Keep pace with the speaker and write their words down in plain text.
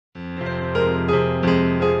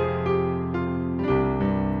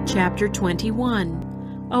Chapter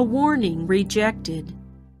 21. A Warning Rejected.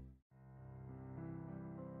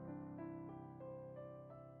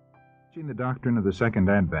 Teaching the doctrine of the Second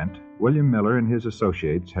Advent, William Miller and his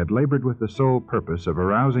associates had labored with the sole purpose of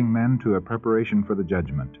arousing men to a preparation for the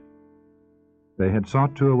judgment. They had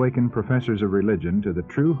sought to awaken professors of religion to the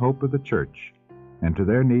true hope of the church and to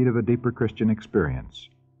their need of a deeper Christian experience.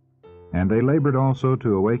 And they labored also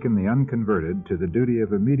to awaken the unconverted to the duty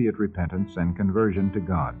of immediate repentance and conversion to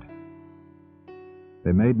God.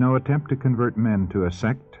 They made no attempt to convert men to a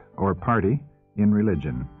sect or party in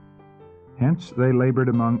religion. Hence, they labored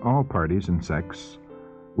among all parties and sects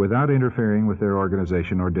without interfering with their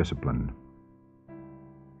organization or discipline.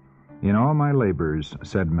 In all my labors,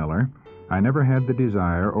 said Miller, I never had the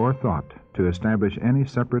desire or thought to establish any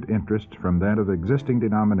separate interest from that of existing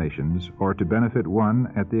denominations or to benefit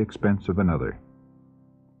one at the expense of another.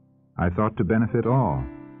 I thought to benefit all.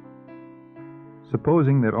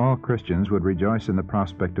 Supposing that all Christians would rejoice in the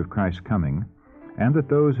prospect of Christ's coming, and that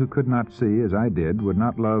those who could not see as I did would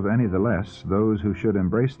not love any the less those who should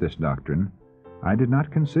embrace this doctrine, I did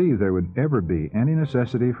not conceive there would ever be any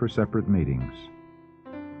necessity for separate meetings.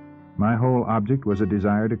 My whole object was a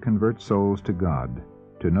desire to convert souls to God,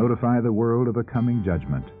 to notify the world of a coming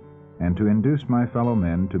judgment, and to induce my fellow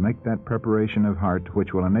men to make that preparation of heart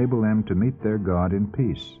which will enable them to meet their God in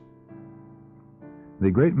peace. The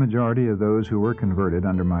great majority of those who were converted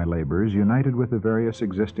under my labors united with the various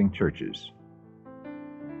existing churches.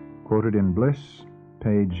 Quoted in Bliss,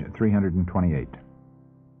 page 328.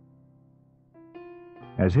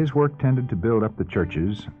 As his work tended to build up the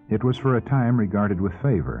churches, it was for a time regarded with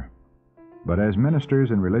favor. But as ministers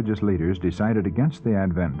and religious leaders decided against the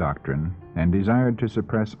Advent doctrine and desired to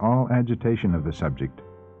suppress all agitation of the subject,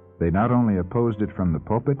 they not only opposed it from the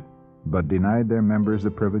pulpit, but denied their members the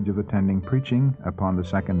privilege of attending preaching upon the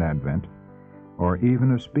Second Advent, or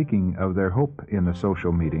even of speaking of their hope in the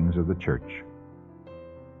social meetings of the church.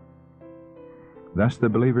 Thus the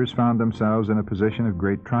believers found themselves in a position of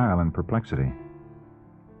great trial and perplexity.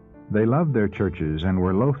 They loved their churches and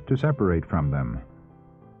were loath to separate from them.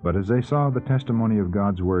 But as they saw the testimony of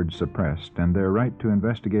God's Word suppressed and their right to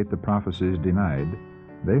investigate the prophecies denied,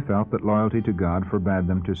 they felt that loyalty to God forbade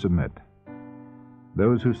them to submit.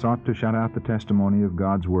 Those who sought to shut out the testimony of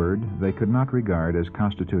God's Word they could not regard as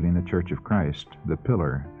constituting the Church of Christ, the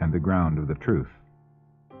pillar and the ground of the truth.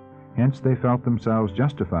 Hence they felt themselves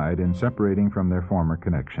justified in separating from their former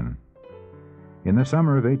connection. In the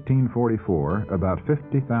summer of 1844, about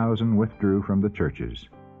 50,000 withdrew from the churches.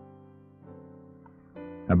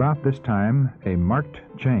 About this time, a marked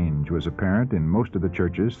change was apparent in most of the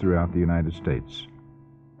churches throughout the United States.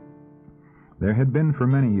 There had been for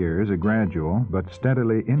many years a gradual but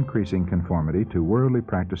steadily increasing conformity to worldly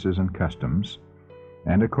practices and customs,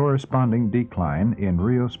 and a corresponding decline in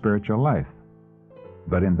real spiritual life.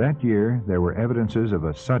 But in that year there were evidences of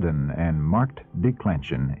a sudden and marked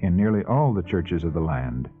declension in nearly all the churches of the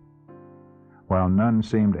land. While none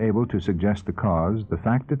seemed able to suggest the cause, the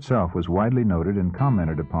fact itself was widely noted and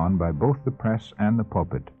commented upon by both the press and the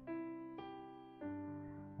pulpit.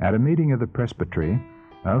 At a meeting of the Presbytery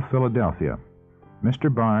of Philadelphia,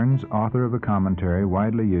 Mr. Barnes, author of a commentary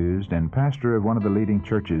widely used and pastor of one of the leading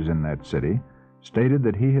churches in that city, stated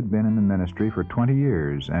that he had been in the ministry for 20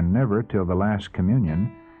 years, and never till the last communion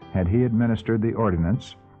had he administered the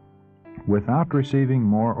ordinance without receiving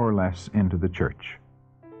more or less into the church.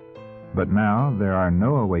 But now there are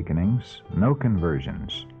no awakenings, no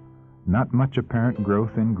conversions, not much apparent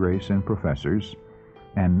growth in grace in professors,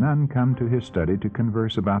 and none come to his study to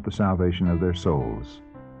converse about the salvation of their souls.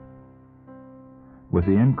 With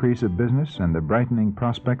the increase of business and the brightening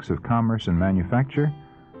prospects of commerce and manufacture,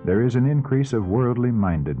 there is an increase of worldly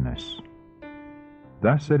mindedness.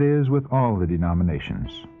 Thus it is with all the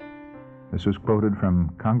denominations. This was quoted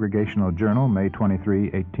from Congregational Journal, May 23,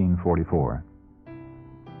 1844.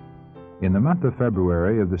 In the month of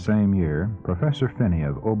February of the same year, Professor Finney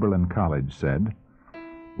of Oberlin College said,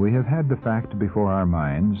 "We have had the fact before our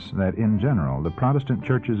minds that in general the Protestant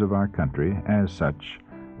churches of our country, as such,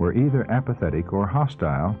 were either apathetic or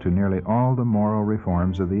hostile to nearly all the moral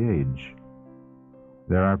reforms of the age.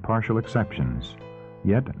 There are partial exceptions,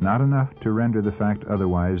 yet not enough to render the fact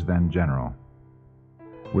otherwise than general.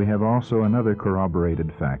 We have also another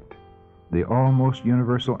corroborated fact, the almost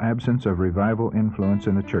universal absence of revival influence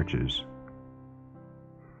in the churches.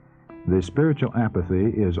 The spiritual apathy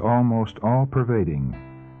is almost all-pervading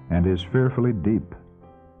and is fearfully deep,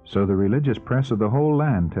 so the religious press of the whole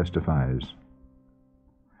land testifies.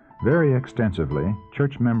 Very extensively,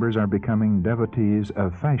 church members are becoming devotees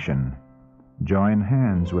of fashion, join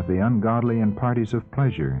hands with the ungodly in parties of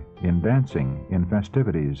pleasure, in dancing, in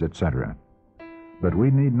festivities, etc. But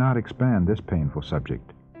we need not expand this painful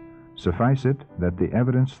subject. Suffice it that the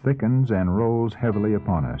evidence thickens and rolls heavily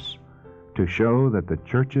upon us, to show that the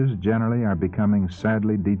churches generally are becoming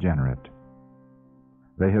sadly degenerate.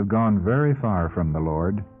 They have gone very far from the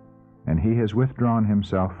Lord, and He has withdrawn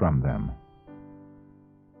Himself from them.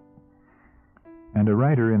 And a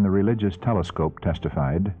writer in the Religious Telescope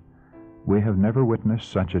testified, "We have never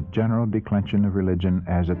witnessed such a general declension of religion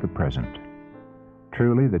as at the present.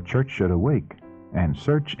 Truly the church should awake and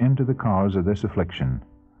search into the cause of this affliction,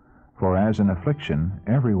 for as an affliction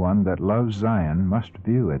everyone that loves Zion must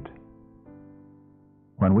view it."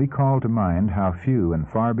 When we call to mind how few and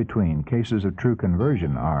far between cases of true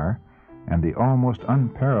conversion are, and the almost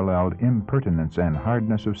unparalleled impertinence and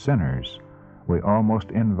hardness of sinners, we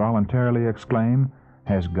almost involuntarily exclaim,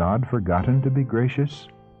 "Has God forgotten to be gracious?"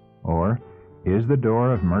 Or, "Is the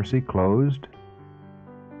door of mercy closed?"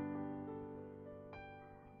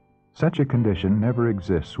 Such a condition never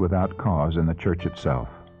exists without cause in the church itself.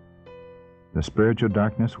 The spiritual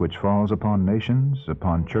darkness which falls upon nations,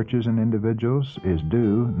 upon churches and individuals, is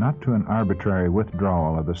due not to an arbitrary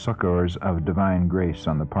withdrawal of the succors of divine grace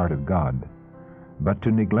on the part of God, but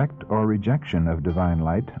to neglect or rejection of divine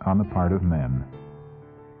light on the part of men.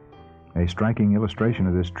 A striking illustration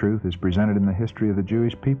of this truth is presented in the history of the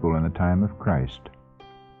Jewish people in the time of Christ.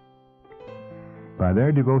 By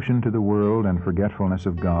their devotion to the world and forgetfulness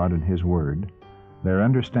of God and His Word, their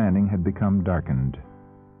understanding had become darkened,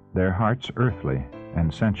 their hearts earthly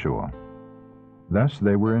and sensual. Thus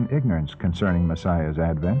they were in ignorance concerning Messiah's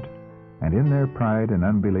advent, and in their pride and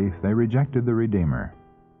unbelief they rejected the Redeemer.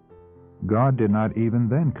 God did not even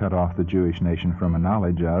then cut off the Jewish nation from a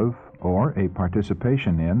knowledge of, or a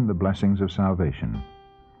participation in, the blessings of salvation.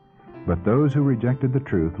 But those who rejected the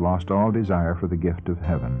truth lost all desire for the gift of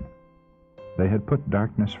heaven. They had put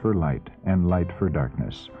darkness for light, and light for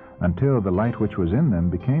darkness, until the light which was in them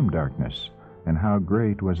became darkness, and how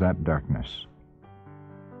great was that darkness!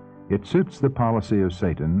 It suits the policy of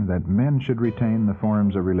Satan that men should retain the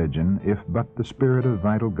forms of religion if but the spirit of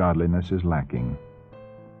vital godliness is lacking.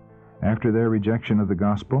 After their rejection of the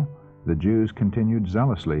gospel, the Jews continued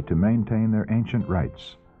zealously to maintain their ancient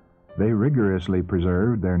rites. They rigorously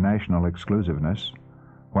preserved their national exclusiveness,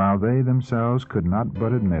 while they themselves could not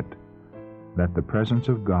but admit that the presence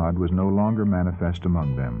of God was no longer manifest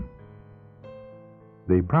among them.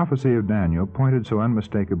 The prophecy of Daniel pointed so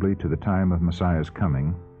unmistakably to the time of Messiah's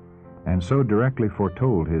coming, and so directly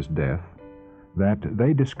foretold His death, that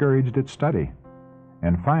they discouraged its study,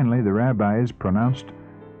 and finally the rabbis pronounced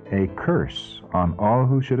a curse on all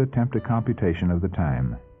who should attempt a computation of the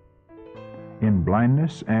time. In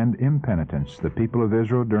blindness and impenitence, the people of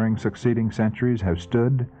Israel during succeeding centuries have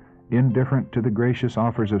stood, indifferent to the gracious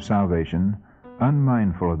offers of salvation,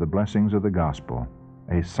 unmindful of the blessings of the gospel,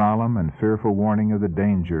 a solemn and fearful warning of the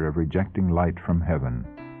danger of rejecting light from heaven.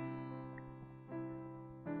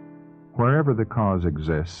 Wherever the cause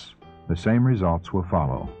exists, the same results will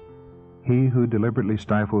follow. He who deliberately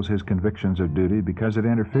stifles his convictions of duty because it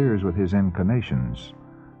interferes with his inclinations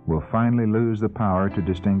will finally lose the power to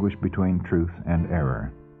distinguish between truth and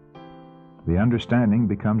error. The understanding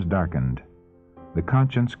becomes darkened, the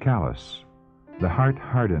conscience callous, the heart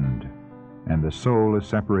hardened, and the soul is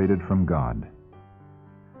separated from God.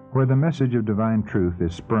 Where the message of divine truth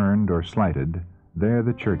is spurned or slighted, there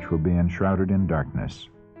the church will be enshrouded in darkness.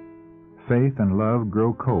 Faith and love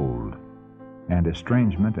grow cold, and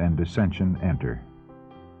estrangement and dissension enter.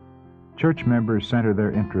 Church members center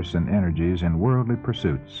their interests and energies in worldly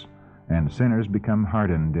pursuits, and sinners become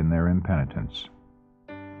hardened in their impenitence.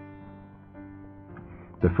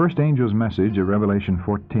 The first angel's message of Revelation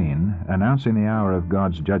 14, announcing the hour of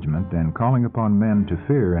God's judgment and calling upon men to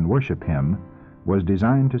fear and worship Him, was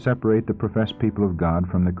designed to separate the professed people of God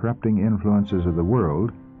from the corrupting influences of the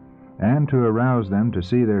world, and to arouse them to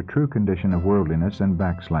see their true condition of worldliness and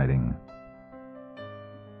backsliding.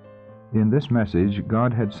 In this message,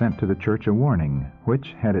 God had sent to the church a warning,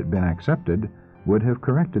 which, had it been accepted, would have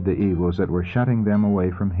corrected the evils that were shutting them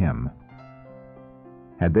away from Him.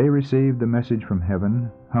 Had they received the message from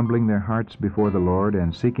heaven, humbling their hearts before the Lord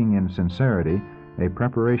and seeking in sincerity a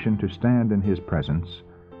preparation to stand in His presence,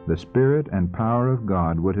 the Spirit and power of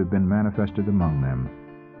God would have been manifested among them.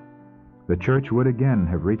 The church would again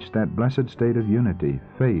have reached that blessed state of unity,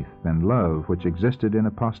 faith, and love which existed in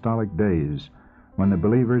apostolic days, when the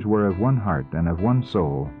believers were of one heart and of one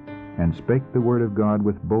soul, and spake the word of God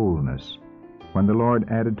with boldness, when the Lord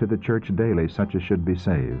added to the church daily such as should be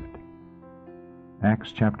saved.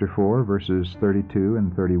 Acts chapter 4, verses 32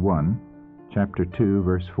 and 31, chapter 2,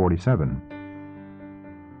 verse 47.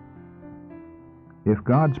 If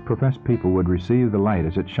God's professed people would receive the light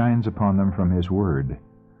as it shines upon them from His Word,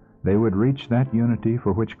 they would reach that unity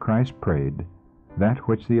for which Christ prayed, that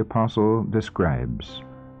which the Apostle describes,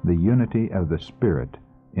 the unity of the Spirit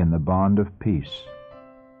in the bond of peace.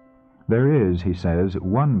 There is, he says,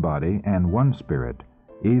 one body and one Spirit,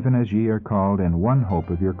 even as ye are called in one hope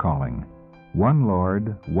of your calling, one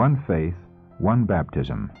Lord, one faith, one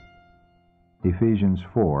baptism. Ephesians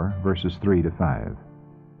 4, verses 3 to 5.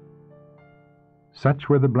 Such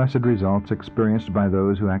were the blessed results experienced by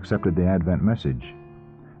those who accepted the Advent message.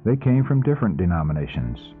 They came from different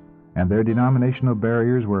denominations, and their denominational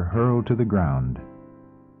barriers were hurled to the ground.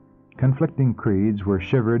 Conflicting creeds were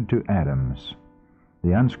shivered to atoms.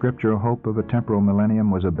 The unscriptural hope of a temporal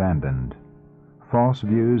millennium was abandoned. False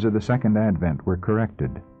views of the Second Advent were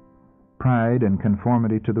corrected. Pride and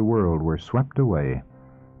conformity to the world were swept away.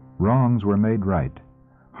 Wrongs were made right.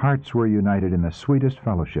 Hearts were united in the sweetest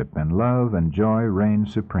fellowship, and love and joy reigned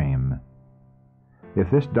supreme. If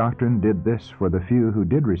this doctrine did this for the few who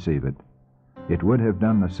did receive it, it would have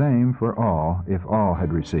done the same for all if all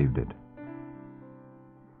had received it.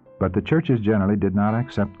 But the churches generally did not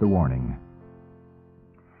accept the warning.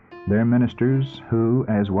 Their ministers, who,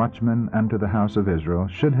 as watchmen unto the house of Israel,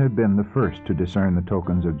 should have been the first to discern the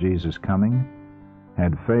tokens of Jesus' coming,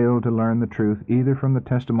 had failed to learn the truth either from the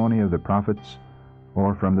testimony of the prophets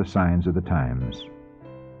or from the signs of the times.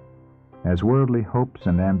 As worldly hopes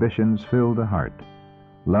and ambitions filled the heart,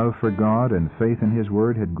 love for God and faith in His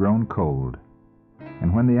Word had grown cold,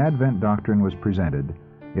 and when the Advent doctrine was presented,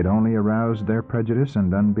 it only aroused their prejudice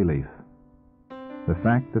and unbelief. The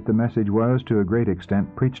fact that the message was, to a great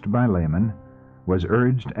extent, preached by laymen was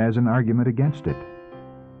urged as an argument against it.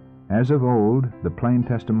 As of old, the plain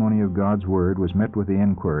testimony of God's Word was met with the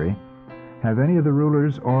inquiry, have any of the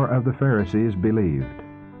rulers or of the Pharisees believed?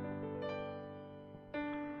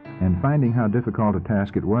 And finding how difficult a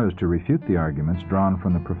task it was to refute the arguments drawn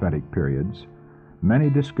from the prophetic periods, many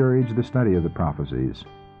discouraged the study of the prophecies,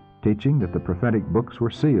 teaching that the prophetic books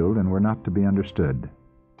were sealed and were not to be understood.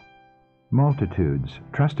 Multitudes,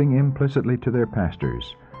 trusting implicitly to their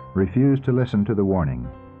pastors, refused to listen to the warning,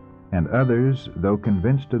 and others, though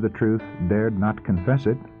convinced of the truth, dared not confess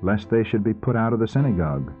it, lest they should be put out of the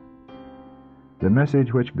synagogue. The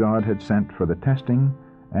message which God had sent for the testing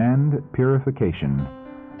and purification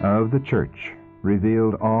of the church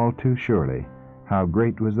revealed all too surely how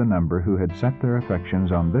great was the number who had set their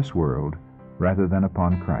affections on this world rather than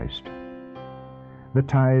upon Christ. The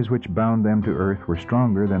ties which bound them to earth were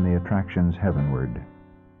stronger than the attractions heavenward.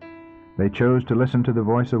 They chose to listen to the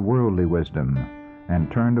voice of worldly wisdom and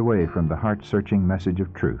turned away from the heart-searching message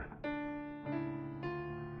of truth.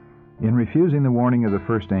 In refusing the warning of the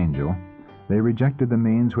first angel, they rejected the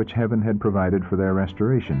means which heaven had provided for their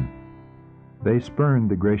restoration. They spurned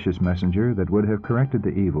the gracious messenger that would have corrected the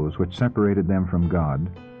evils which separated them from God,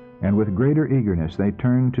 and with greater eagerness they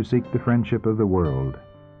turned to seek the friendship of the world.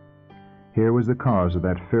 Here was the cause of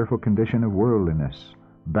that fearful condition of worldliness,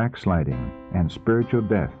 backsliding, and spiritual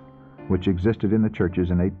death which existed in the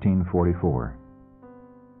churches in 1844.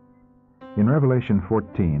 In Revelation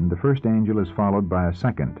 14, the first angel is followed by a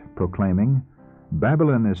second, proclaiming,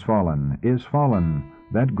 Babylon is fallen,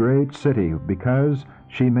 that great city, because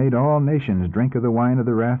she made all nations drink of the wine of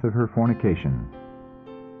the wrath of her fornication.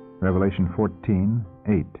 Revelation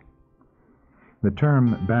 14:8. The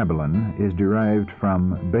term Babylon is derived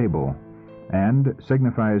from Babel and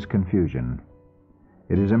signifies confusion.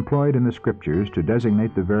 It is employed in the Scriptures to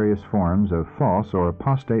designate the various forms of false or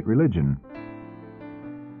apostate religion.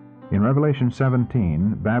 In Revelation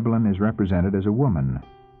 17, Babylon is represented as a woman,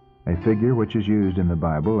 a figure which is used in the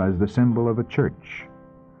Bible as the symbol of a church,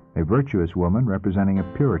 a virtuous woman representing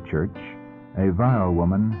a pure church, a vile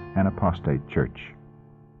woman an apostate church.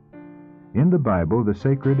 In the Bible, the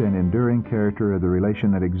sacred and enduring character of the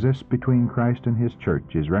relation that exists between Christ and His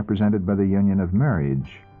church is represented by the union of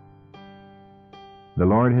marriage. The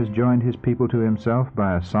Lord has joined His people to Himself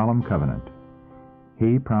by a solemn covenant,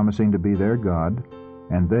 He promising to be their God,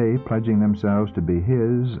 and they pledging themselves to be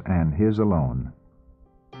His and His alone.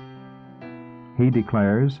 He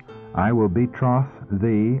declares, I will betroth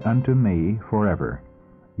thee unto me forever.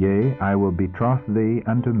 Yea, I will betroth thee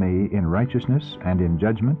unto me in righteousness and in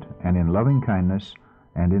judgment and in loving kindness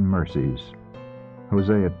and in mercies.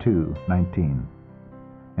 Hosea 2:19.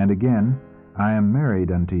 And again, I am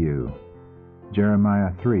married unto you.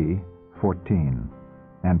 Jeremiah 3:14.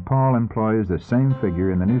 And Paul employs the same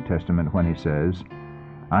figure in the New Testament when he says,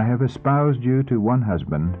 I have espoused you to one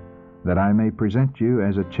husband, that I may present you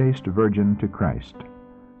as a chaste virgin to Christ.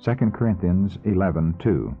 2 Corinthians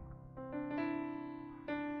 11:2.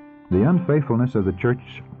 The unfaithfulness of the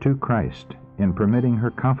church to Christ in permitting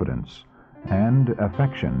her confidence and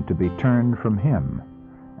affection to be turned from Him,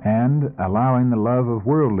 and allowing the love of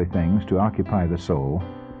worldly things to occupy the soul,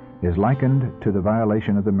 is likened to the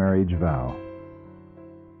violation of the marriage vow.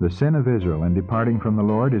 The sin of Israel in departing from the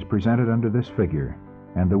Lord is presented under this figure,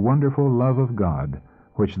 and the wonderful love of God,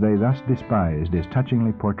 which they thus despised, is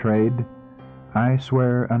touchingly portrayed. I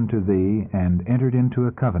swear unto thee, and entered into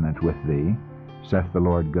a covenant with thee, saith the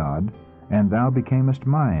Lord God, and thou becamest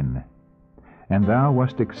mine. And thou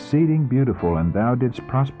wast exceeding beautiful, and thou didst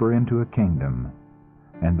prosper into a kingdom.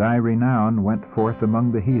 And thy renown went forth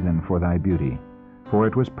among the heathen for thy beauty, for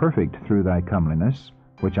it was perfect through thy comeliness,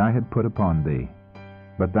 which I had put upon thee.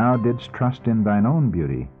 But thou didst trust in thine own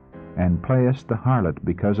beauty, and playest the harlot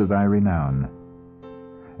because of thy renown.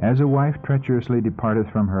 As a wife treacherously departeth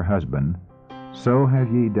from her husband, so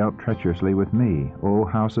have ye dealt treacherously with me, O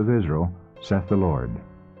house of Israel, saith the Lord.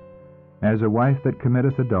 As a wife that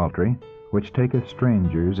committeth adultery, which taketh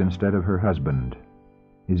strangers instead of her husband.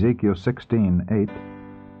 Ezekiel 16:8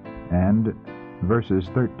 and verses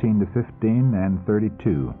 13 to 15 and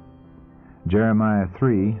 32. Jeremiah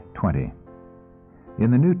 3:20. In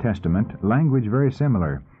the New Testament, language very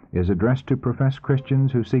similar is addressed to professed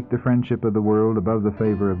Christians who seek the friendship of the world above the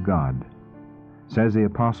favor of God. Says the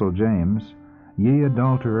Apostle James, Ye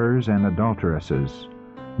adulterers and adulteresses,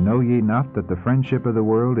 know ye not that the friendship of the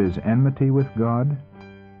world is enmity with God?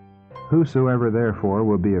 Whosoever therefore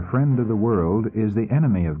will be a friend of the world is the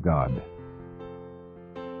enemy of God.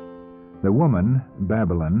 The woman,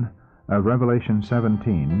 Babylon, of Revelation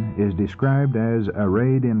 17 is described as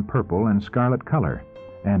arrayed in purple and scarlet color,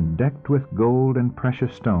 and decked with gold and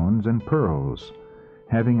precious stones and pearls,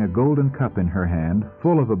 having a golden cup in her hand,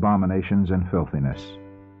 full of abominations and filthiness.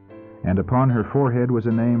 And upon her forehead was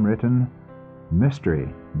a name written,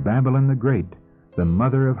 Mystery, Babylon the Great, the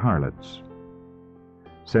mother of harlots.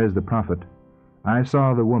 Says the prophet, I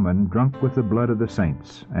saw the woman drunk with the blood of the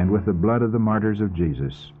saints, and with the blood of the martyrs of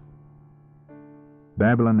Jesus.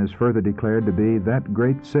 Babylon is further declared to be that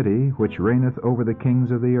great city which reigneth over the kings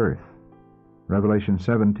of the earth. Revelation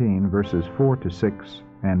 17, verses 4 to 6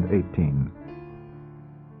 and 18.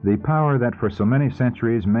 The power that for so many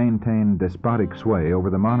centuries maintained despotic sway over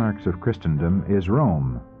the monarchs of Christendom is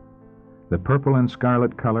Rome. The purple and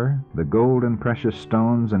scarlet color, the gold and precious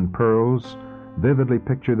stones and pearls, vividly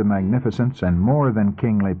picture the magnificence and more than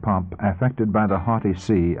kingly pomp affected by the haughty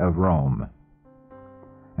see of Rome.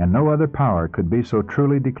 And no other power could be so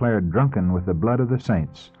truly declared drunken with the blood of the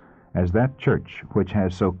saints as that church which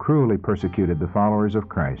has so cruelly persecuted the followers of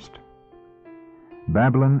Christ.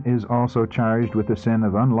 Babylon is also charged with the sin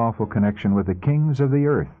of unlawful connection with the kings of the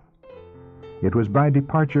earth. It was by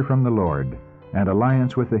departure from the Lord and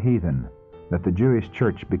alliance with the heathen that the Jewish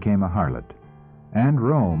church became a harlot, and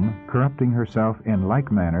Rome, corrupting herself in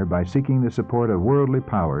like manner by seeking the support of worldly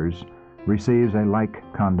powers, receives a like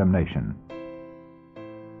condemnation.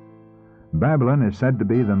 Babylon is said to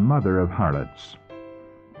be the mother of harlots.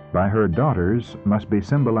 By her daughters must be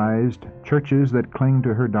symbolized churches that cling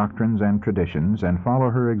to her doctrines and traditions and follow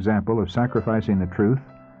her example of sacrificing the truth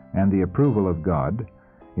and the approval of God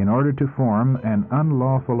in order to form an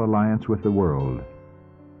unlawful alliance with the world.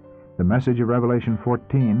 The message of Revelation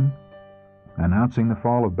 14, announcing the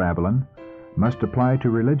fall of Babylon, must apply to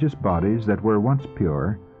religious bodies that were once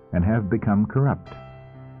pure and have become corrupt.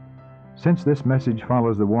 Since this message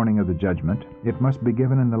follows the warning of the judgment, it must be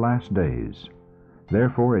given in the last days.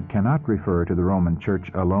 Therefore it cannot refer to the Roman Church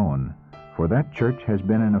alone, for that church has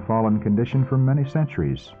been in a fallen condition for many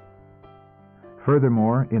centuries.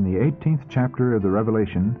 Furthermore, in the 18th chapter of the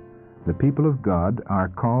Revelation, the people of God are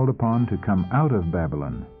called upon to come out of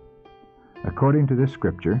Babylon. According to this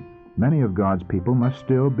scripture, many of God's people must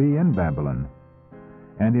still be in Babylon.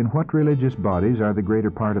 And in what religious bodies are the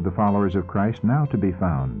greater part of the followers of Christ now to be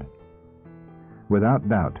found? Without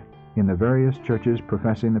doubt, in the various churches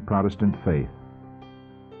professing the Protestant faith.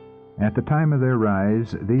 At the time of their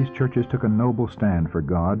rise, these churches took a noble stand for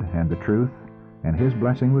God and the truth, and His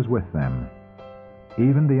blessing was with them.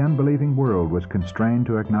 Even the unbelieving world was constrained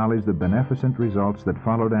to acknowledge the beneficent results that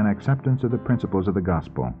followed an acceptance of the principles of the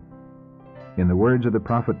gospel. In the words of the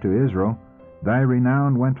prophet to Israel, Thy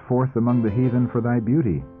renown went forth among the heathen for thy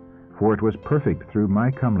beauty, for it was perfect through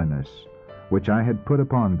my comeliness, which I had put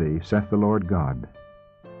upon thee, saith the Lord God.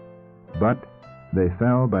 But they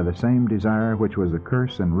fell by the same desire which was the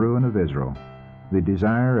curse and ruin of Israel, the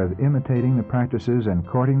desire of imitating the practices and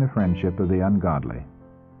courting the friendship of the ungodly.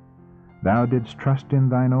 Thou didst trust in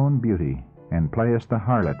thine own beauty, and playest the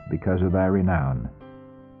harlot because of thy renown.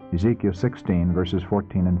 Ezekiel 16, verses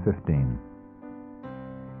 14 and 15.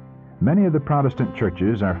 Many of the Protestant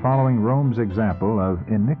churches are following Rome's example of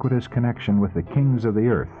iniquitous connection with the kings of the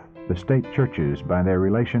earth, the state churches by their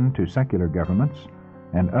relation to secular governments,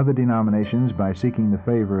 and other denominations by seeking the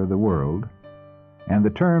favor of the world, and the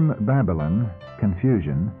term Babylon,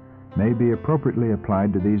 confusion, may be appropriately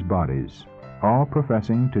applied to these bodies, all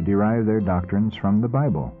professing to derive their doctrines from the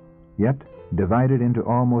Bible, yet divided into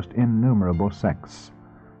almost innumerable sects,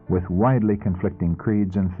 with widely conflicting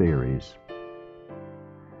creeds and theories.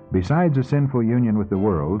 Besides a sinful union with the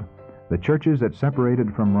world, the churches that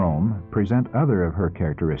separated from Rome present other of her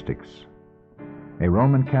characteristics. A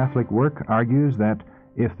Roman Catholic work argues that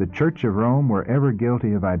if the Church of Rome were ever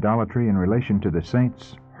guilty of idolatry in relation to the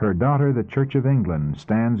saints, her daughter, the Church of England,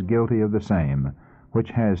 stands guilty of the same, which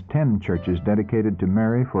has 10 churches dedicated to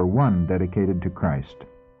Mary for 1 dedicated to Christ.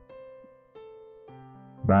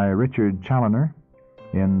 By Richard Challoner,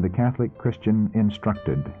 in The Catholic Christian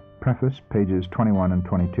Instructed, preface, pages 21 and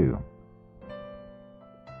 22.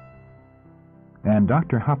 And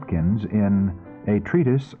Dr. Hopkins, in A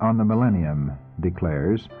Treatise on the Millennium,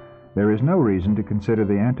 declares, there is no reason to consider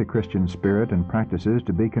the anti-Christian spirit and practices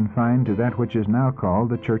to be confined to that which is now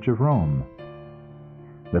called the Church of Rome.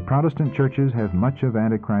 The Protestant churches have much of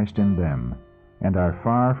Antichrist in them, and are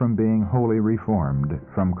far from being wholly reformed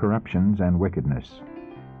from corruptions and wickedness.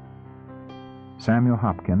 Samuel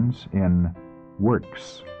Hopkins, in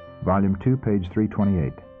Works, Volume 2, page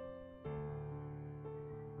 328.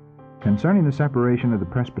 Concerning the separation of the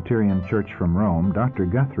Presbyterian Church from Rome, Dr.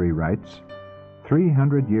 Guthrie writes,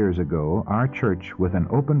 300 years ago, our church, with an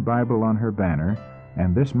open Bible on her banner,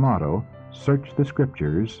 and this motto, Search the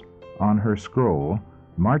Scriptures, on her scroll,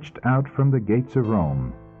 marched out from the gates of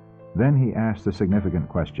Rome. Then he asked the significant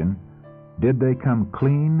question, did they come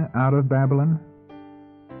clean out of Babylon?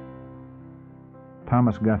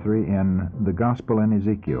 Thomas Guthrie, in The Gospel in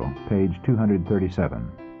Ezekiel, page 237.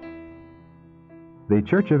 The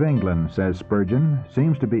Church of England, says Spurgeon,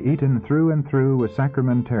 seems to be eaten through and through with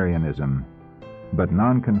sacramentarianism, but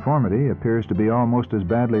nonconformity appears to be almost as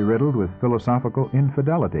badly riddled with philosophical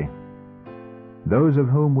infidelity. Those of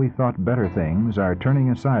whom we thought better things are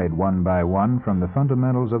turning aside one by one from the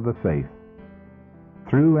fundamentals of the faith.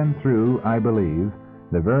 Through and through, I believe,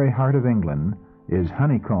 the very heart of England is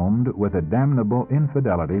honeycombed with a damnable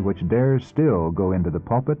infidelity which dares still go into the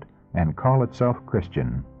pulpit and call itself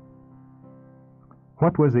Christian.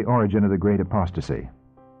 What was the origin of the great apostasy?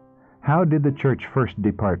 How did the church first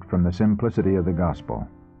depart from the simplicity of the gospel?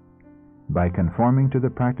 By conforming to the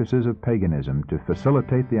practices of paganism to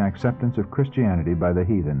facilitate the acceptance of Christianity by the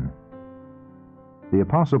heathen. The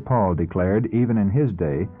Apostle Paul declared, even in his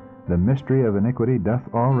day, the mystery of iniquity doth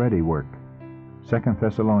already work. 2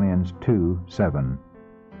 Thessalonians 2:7.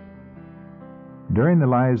 During the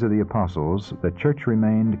lives of the apostles, the church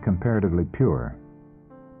remained comparatively pure.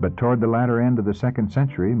 But toward the latter end of the 2nd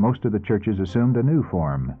century, most of the churches assumed a new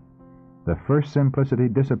form. The first simplicity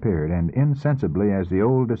disappeared, and insensibly, as the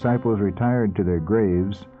old disciples retired to their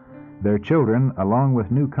graves, their children, along with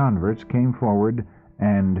new converts, came forward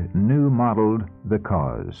and new modeled the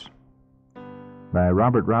cause. By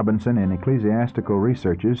Robert Robinson, in Ecclesiastical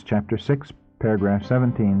Researches, Chapter 6, Paragraph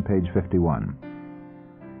 17, page 51.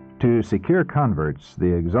 To secure converts,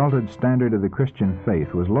 the exalted standard of the Christian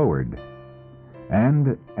faith was lowered,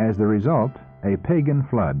 and, as the result, a pagan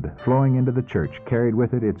flood flowing into the church carried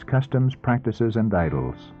with it its customs, practices, and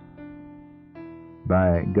idols.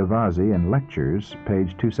 By Gavazzi, in Lectures,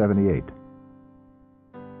 page 278.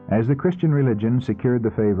 As the Christian religion secured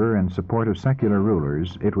the favor and support of secular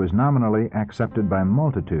rulers, it was nominally accepted by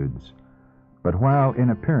multitudes. But while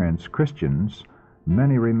in appearance Christians,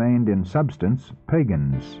 many remained in substance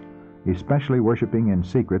pagans, especially worshiping in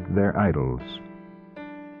secret their idols.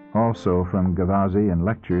 Also from Gavazzi in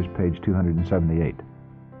Lectures, page 278.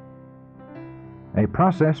 A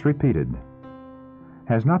process repeated.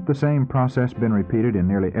 Has not the same process been repeated in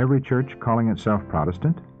nearly every church calling itself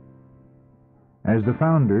Protestant? As the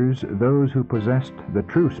founders, those who possessed the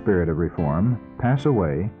true spirit of reform, pass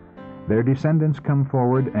away, their descendants come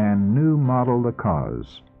forward and new model the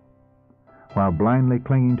cause. While blindly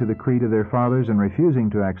clinging to the creed of their fathers and refusing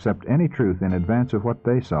to accept any truth in advance of what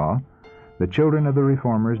they saw, the children of the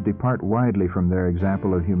reformers depart widely from their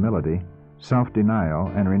example of humility, self-denial,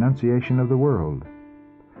 and renunciation of the world.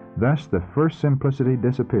 Thus the first simplicity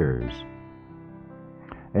disappears.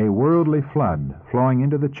 A worldly flood flowing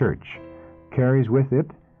into the church carries with it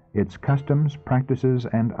its customs, practices,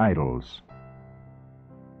 and idols.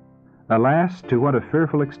 Alas, to what a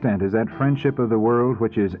fearful extent is that friendship of the world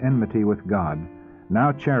which is enmity with God,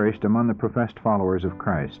 now cherished among the professed followers of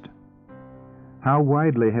Christ. How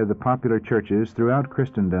widely have the popular churches throughout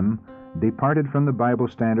Christendom departed from the Bible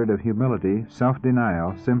standard of humility,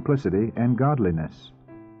 self-denial, simplicity, and godliness.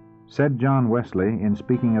 Said John Wesley, in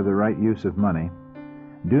speaking of the right use of money,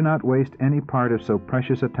 "Do not waste any part of so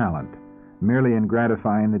precious a talent, merely in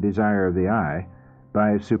gratifying the desire of the eye,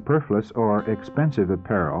 by superfluous or expensive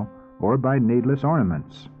apparel, or by needless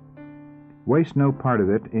ornaments. Waste no part of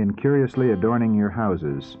it in curiously adorning your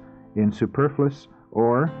houses, in superfluous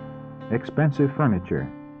or expensive furniture,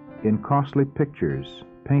 in costly pictures,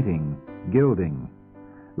 painting, gilding.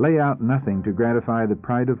 Lay out nothing to gratify the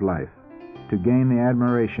pride of life, to gain the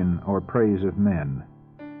admiration or praise of men.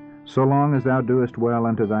 So long as thou doest well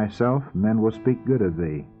unto thyself, men will speak good of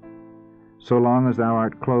thee. So long as thou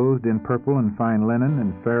art clothed in purple and fine linen,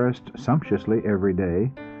 and farest sumptuously every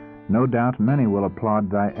day, no doubt many will applaud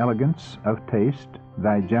thy elegance of taste,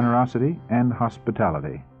 thy generosity, and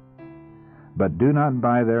hospitality. But do not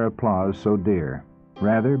buy their applause so dear.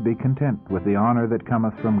 Rather be content with the honor that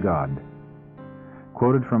cometh from God."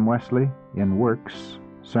 Quoted from Wesley in Works,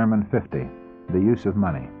 Sermon 50, The Use of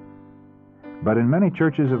Money. But in many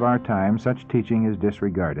churches of our time, such teaching is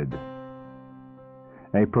disregarded.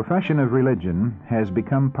 A profession of religion has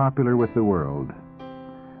become popular with the world.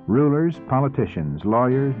 Rulers, politicians,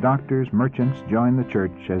 lawyers, doctors, merchants join the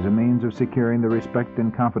church as a means of securing the respect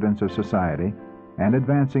and confidence of society and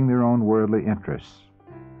advancing their own worldly interests.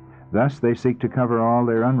 Thus they seek to cover all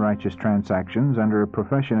their unrighteous transactions under a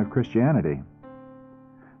profession of Christianity.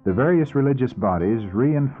 The various religious bodies,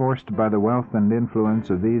 reinforced by the wealth and influence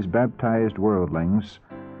of these baptized worldlings,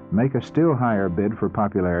 make a still higher bid for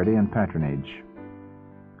popularity and patronage.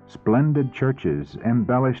 Splendid churches,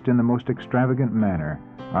 embellished in the most extravagant manner,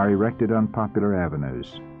 are erected on popular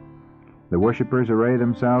avenues. The worshippers array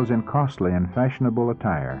themselves in costly and fashionable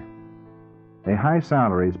attire. A high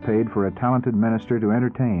salary is paid for a talented minister to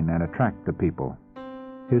entertain and attract the people.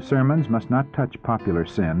 His sermons must not touch popular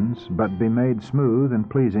sins, but be made smooth and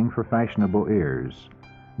pleasing for fashionable ears.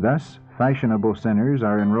 Thus, fashionable sinners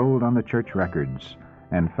are enrolled on the church records,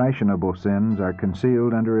 and fashionable sins are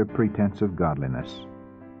concealed under a pretense of godliness.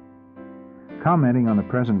 Commenting on the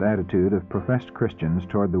present attitude of professed Christians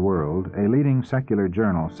toward the world, a leading secular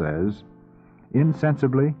journal says,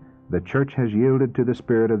 "Insensibly, the church has yielded to the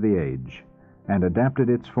spirit of the age, and adapted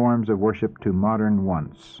its forms of worship to modern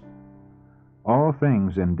wants. All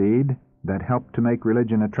things, indeed, that help to make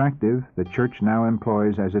religion attractive, the church now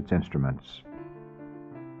employs as its instruments."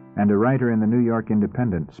 And a writer in the New York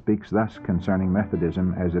Independent speaks thus concerning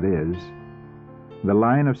Methodism as it is, "The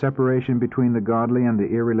line of separation between the godly and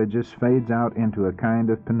the irreligious fades out into a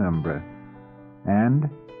kind of penumbra, and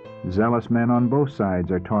zealous men on both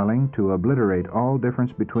sides are toiling to obliterate all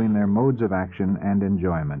difference between their modes of action and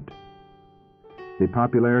enjoyment. The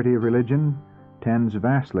popularity of religion tends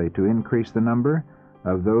vastly to increase the number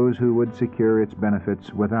of those who would secure its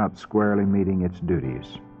benefits without squarely meeting its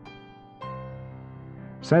duties."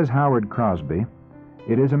 Says Howard Crosby,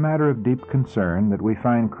 "It is a matter of deep concern that we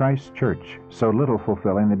find Christ's church so little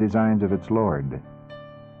fulfilling the designs of its Lord.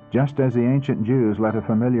 Just as the ancient Jews let a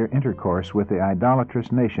familiar intercourse with the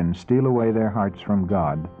idolatrous nation steal away their hearts from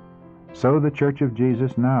God, so the Church of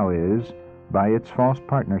Jesus now is, by its false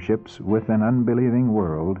partnerships with an unbelieving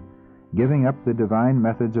world, giving up the divine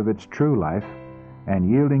methods of its true life and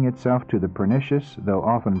yielding itself to the pernicious, though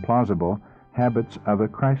often plausible, habits of a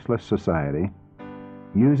Christless society,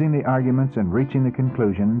 using the arguments and reaching the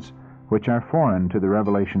conclusions which are foreign to the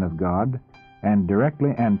revelation of God and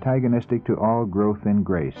directly antagonistic to all growth in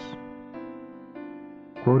grace."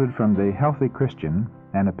 Quoted from The Healthy Christian,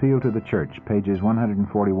 An Appeal to the Church, pages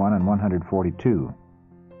 141 and 142.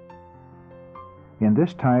 In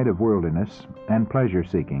this tide of worldliness and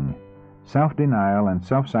pleasure-seeking, self-denial and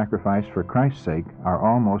self-sacrifice for Christ's sake are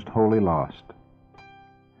almost wholly lost.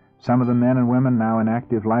 Some of the men and women now in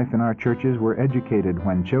active life in our churches were educated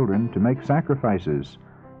when children to make sacrifices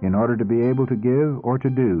in order to be able to give or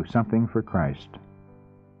to do something for Christ.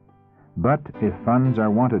 But if funds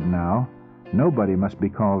are wanted now, nobody must be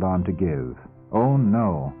called on to give. Oh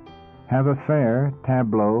no! Have a fair,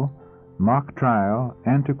 tableau, mock trial,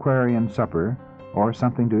 antiquarian supper, or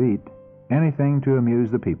something to eat, anything to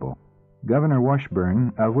amuse the people. Governor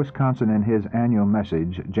Washburn of Wisconsin, in his annual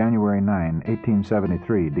message, January 9,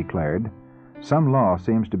 1873, declared, "Some law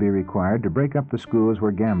seems to be required to break up the schools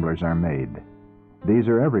where gamblers are made. These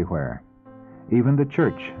are everywhere. Even the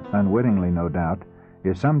church, unwittingly no doubt,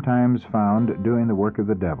 is sometimes found doing the work of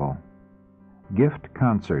the devil. Gift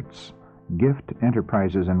concerts, gift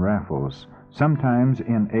enterprises and raffles, sometimes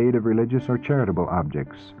in aid of religious or charitable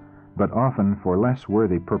objects, but often for less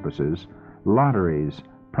worthy purposes, lotteries,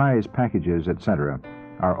 prize packages, etc.,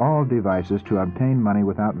 are all devices to obtain money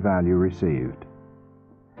without value received.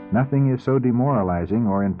 Nothing is so demoralizing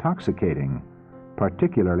or intoxicating,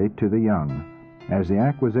 particularly to the young, as the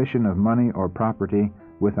acquisition of money or property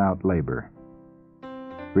without labor.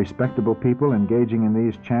 Respectable people engaging in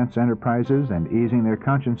these chance enterprises and easing their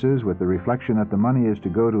consciences with the reflection that the money is to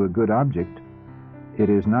go to a good object, it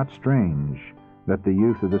is not strange that the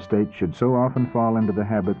youth of the state should so often fall into the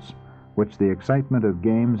habits which the excitement of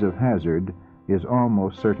games of hazard is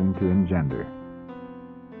almost certain to engender.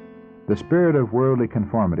 The spirit of worldly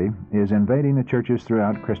conformity is invading the churches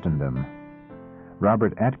throughout Christendom.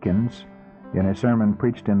 Robert Atkins, in a sermon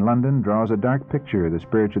preached in London, draws a dark picture of the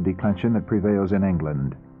spiritual declension that prevails in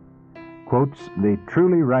England. Quotes, "The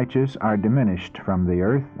truly righteous are diminished from the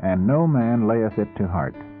earth, and no man layeth it to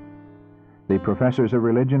heart. The professors of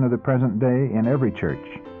religion of the present day in every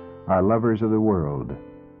church are lovers of the world,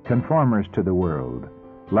 conformers to the world,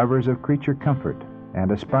 lovers of creature comfort,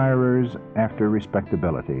 and aspirers after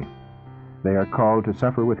respectability. They are called to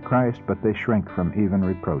suffer with Christ, but they shrink from even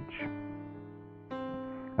reproach."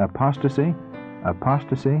 Apostasy,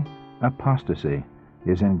 apostasy, apostasy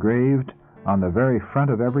is engraved on the very front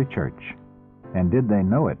of every church. And did they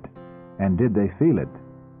know it, and did they feel it,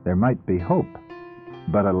 there might be hope.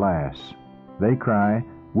 But alas, they cry,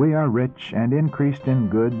 "We are rich and increased in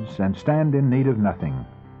goods, and stand in need of nothing."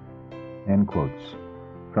 End quotes.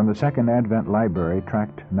 From the Second Advent Library,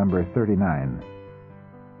 tract number 39.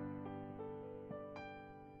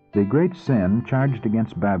 The great sin charged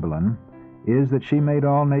against Babylon is that she made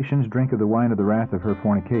all nations drink of the wine of the wrath of her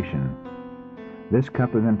fornication. This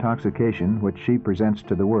cup of intoxication, which she presents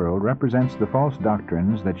to the world, represents the false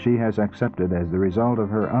doctrines that she has accepted as the result of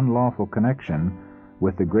her unlawful connection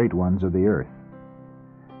with the great ones of the earth.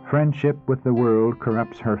 Friendship with the world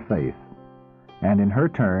corrupts her faith, and in her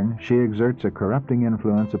turn she exerts a corrupting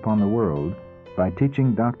influence upon the world by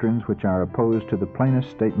teaching doctrines which are opposed to the plainest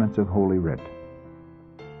statements of Holy Writ.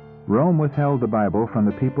 Rome withheld the Bible from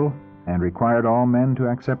the people and required all men to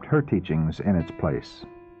accept her teachings in its place.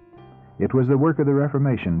 It was the work of the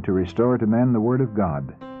Reformation to restore to men the Word of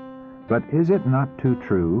God. But is it not too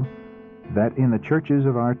true that in the churches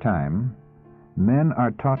of our time, men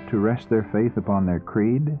are taught to rest their faith upon their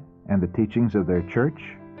creed and the teachings of their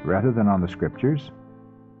church rather than on the Scriptures?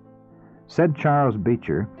 Said Charles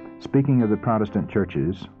Beecher, speaking of the Protestant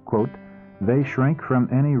churches, quote, "They shrink from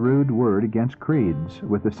any rude word against creeds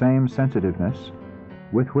with the same sensitiveness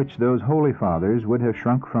with which those holy fathers would have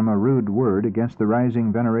shrunk from a rude word against the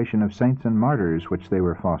rising veneration of saints and martyrs which they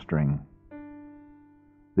were fostering."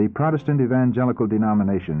 The Protestant evangelical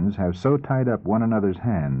denominations have so tied up one another's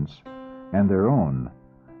hands and their own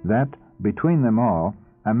that, between them all,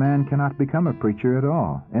 a man cannot become a preacher at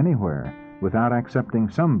all, anywhere, without accepting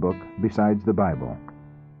some book besides the Bible.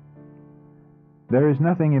 There is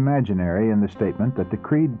nothing imaginary in the statement that the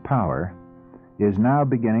creed power is now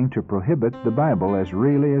beginning to prohibit the Bible as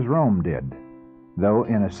really as Rome did, though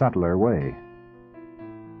in a subtler way.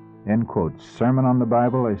 End quotes. Sermon on the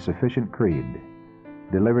Bible, a Sufficient Creed.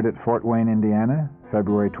 Delivered at Fort Wayne, Indiana,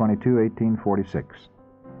 February 22, 1846.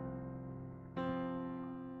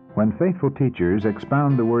 When faithful teachers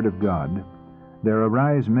expound the Word of God, there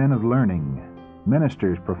arise men of learning,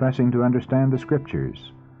 ministers professing to understand the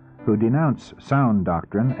Scriptures, who denounce sound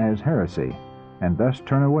doctrine as heresy, and thus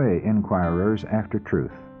turn away inquirers after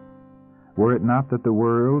truth. Were it not that the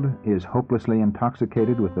world is hopelessly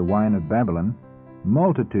intoxicated with the wine of Babylon,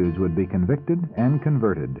 multitudes would be convicted and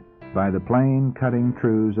converted by the plain, cutting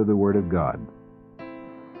truths of the Word of God.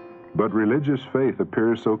 But religious faith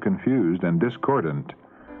appears so confused and discordant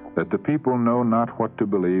that the people know not what to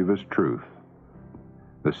believe as truth.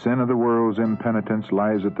 The sin of the world's impenitence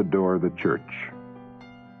lies at the door of the church.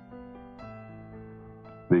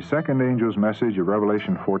 The second angel's message of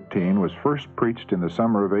Revelation 14 was first preached in the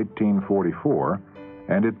summer of 1844,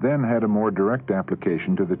 and it then had a more direct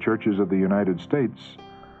application to the churches of the United States,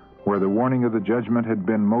 where the warning of the judgment had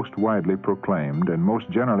been most widely proclaimed and most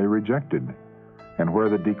generally rejected, and where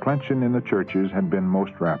the declension in the churches had been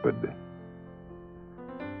most rapid.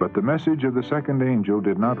 But the message of the second angel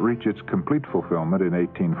did not reach its complete fulfillment in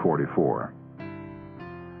 1844.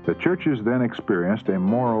 The churches then experienced a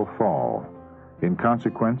moral fall in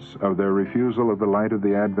consequence of their refusal of the light of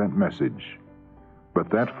the Advent message, but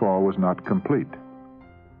that fall was not complete.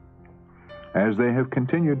 As they have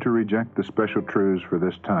continued to reject the special truths for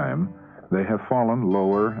this time, they have fallen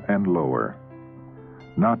lower and lower.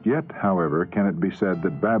 Not yet, however, can it be said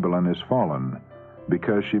that Babylon is fallen,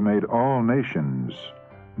 because she made all nations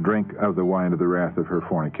drink of the wine of the wrath of her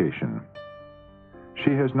fornication.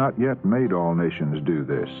 She has not yet made all nations do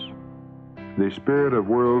this. The spirit of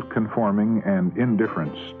world conforming and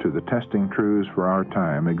indifference to the testing truths for our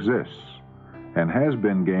time exists, and has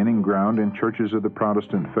been gaining ground in churches of the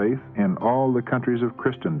Protestant faith in all the countries of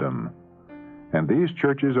Christendom. And these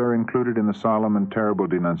churches are included in the solemn and terrible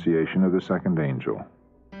denunciation of the second angel.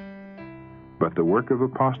 But the work of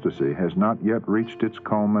apostasy has not yet reached its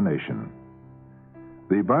culmination.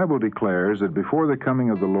 The Bible declares that before the coming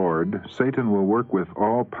of the Lord, Satan will work with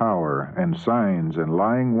all power and signs and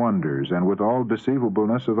lying wonders and with all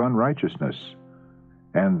deceivableness of unrighteousness.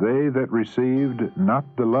 And they that received not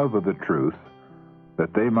the love of the truth,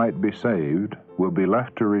 that they might be saved, will be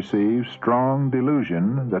left to receive strong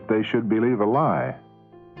delusion that they should believe a lie.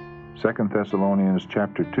 2 Thessalonians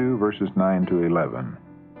chapter 2, verses 9 to 11.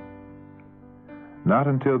 Not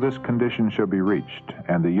until this condition shall be reached,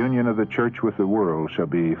 and the union of the church with the world shall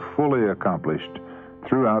be fully accomplished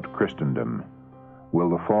throughout Christendom, will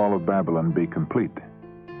the fall of Babylon be complete.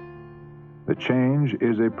 The change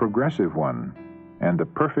is a progressive one, and the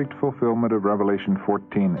perfect fulfillment of Revelation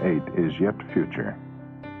 14:8 is yet future.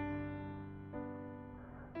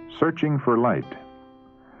 Searching for light.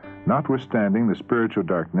 Notwithstanding the spiritual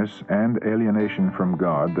darkness and alienation from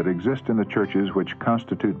God that exist in the churches which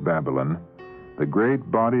constitute Babylon, the great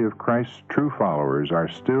body of Christ's true followers are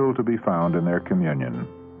still to be found in their communion.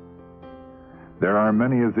 There are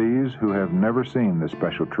many of these who have never seen the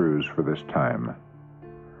special truths for this time.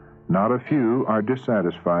 Not a few are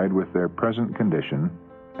dissatisfied with their present condition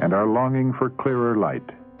and are longing for clearer light.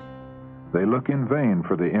 They look in vain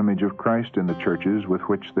for the image of Christ in the churches with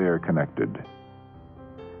which they are connected.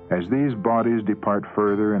 As these bodies depart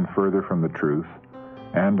further and further from the truth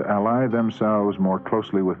and ally themselves more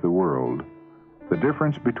closely with the world, the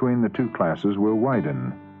difference between the two classes will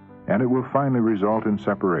widen, and it will finally result in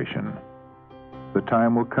separation. The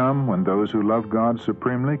time will come when those who love God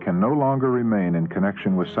supremely can no longer remain in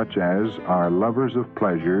connection with such as are lovers of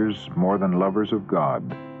pleasures more than lovers of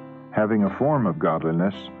God, having a form of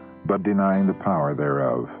godliness but denying the power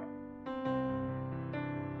thereof.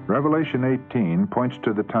 Revelation 18 points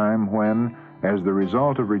to the time when, as the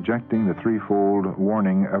result of rejecting the threefold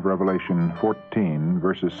warning of Revelation 14,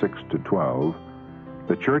 verses 6 to 12,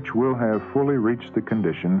 the church will have fully reached the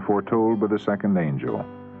condition foretold by the second angel,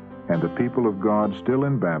 and the people of God still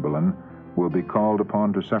in Babylon will be called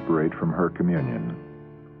upon to separate from her communion.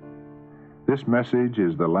 This message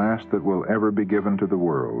is the last that will ever be given to the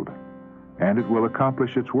world, and it will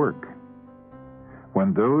accomplish its work.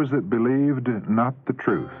 When those that believed not the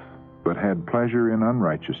truth, but had pleasure in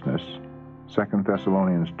unrighteousness, 2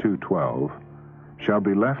 Thessalonians 2:12, shall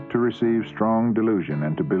be left to receive strong delusion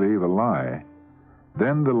and to believe a lie,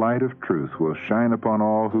 then the light of truth will shine upon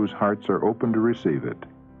all whose hearts are open to receive it,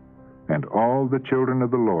 and all the children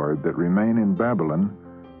of the Lord that remain in Babylon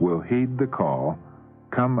will heed the call,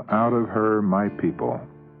 "Come out of her, my people."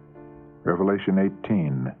 Revelation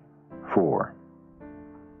 18:4.